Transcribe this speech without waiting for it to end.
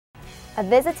A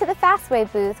visit to the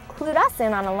Fastway booth clued us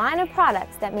in on a line of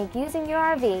products that make using your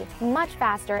RV much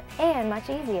faster and much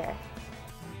easier.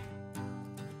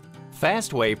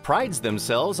 Fastway prides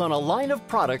themselves on a line of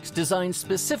products designed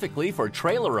specifically for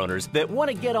trailer owners that want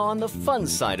to get on the fun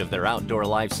side of their outdoor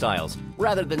lifestyles,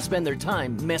 rather than spend their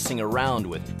time messing around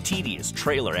with tedious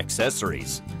trailer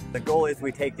accessories. The goal is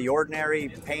we take the ordinary,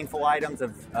 painful items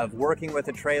of working with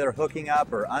a trailer, hooking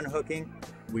up or unhooking.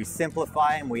 We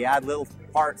simplify them, we add little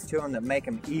parts to them that make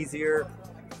them easier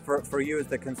for you as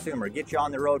the consumer. Get you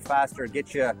on the road faster,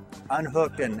 get you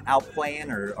unhooked and out playing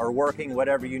or working,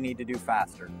 whatever you need to do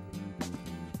faster.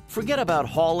 Forget about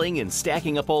hauling and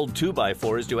stacking up old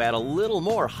 2x4s to add a little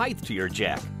more height to your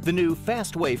jack. The new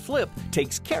Fastway Flip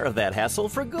takes care of that hassle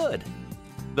for good.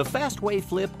 The Fastway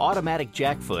Flip automatic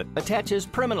jack foot attaches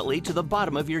permanently to the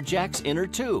bottom of your jack's inner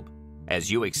tube. As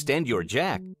you extend your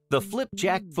jack, the flip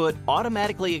jack foot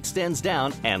automatically extends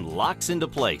down and locks into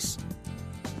place.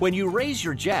 When you raise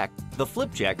your jack, the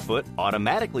flip jack foot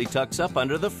automatically tucks up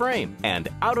under the frame and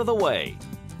out of the way.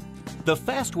 The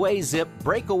Fastway Zip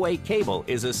breakaway cable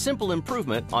is a simple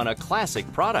improvement on a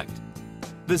classic product.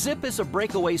 The Zip is a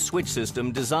breakaway switch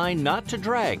system designed not to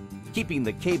drag, keeping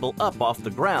the cable up off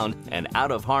the ground and out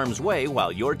of harm's way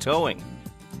while you're towing.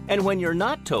 And when you're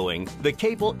not towing, the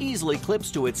cable easily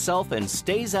clips to itself and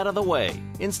stays out of the way,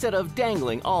 instead of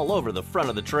dangling all over the front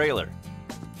of the trailer.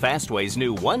 Fastway's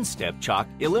new one-step chock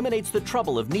eliminates the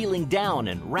trouble of kneeling down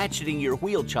and ratcheting your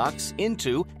wheel chocks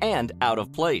into and out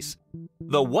of place.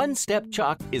 The one-step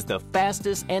chock is the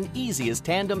fastest and easiest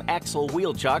tandem axle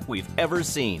wheel chock we've ever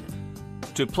seen.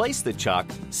 To place the chock,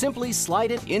 simply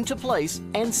slide it into place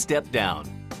and step down.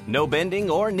 No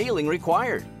bending or kneeling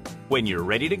required. When you're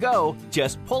ready to go,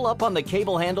 just pull up on the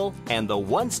cable handle and the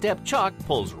one-step chock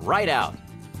pulls right out.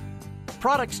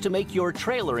 Products to make your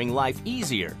trailering life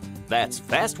easier. That's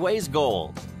Fastway's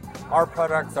goal. Our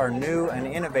products are new and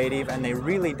innovative, and they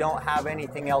really don't have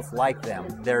anything else like them.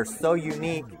 They're so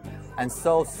unique and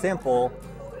so simple.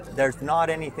 There's not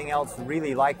anything else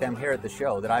really like them here at the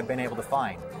show that I've been able to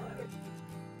find.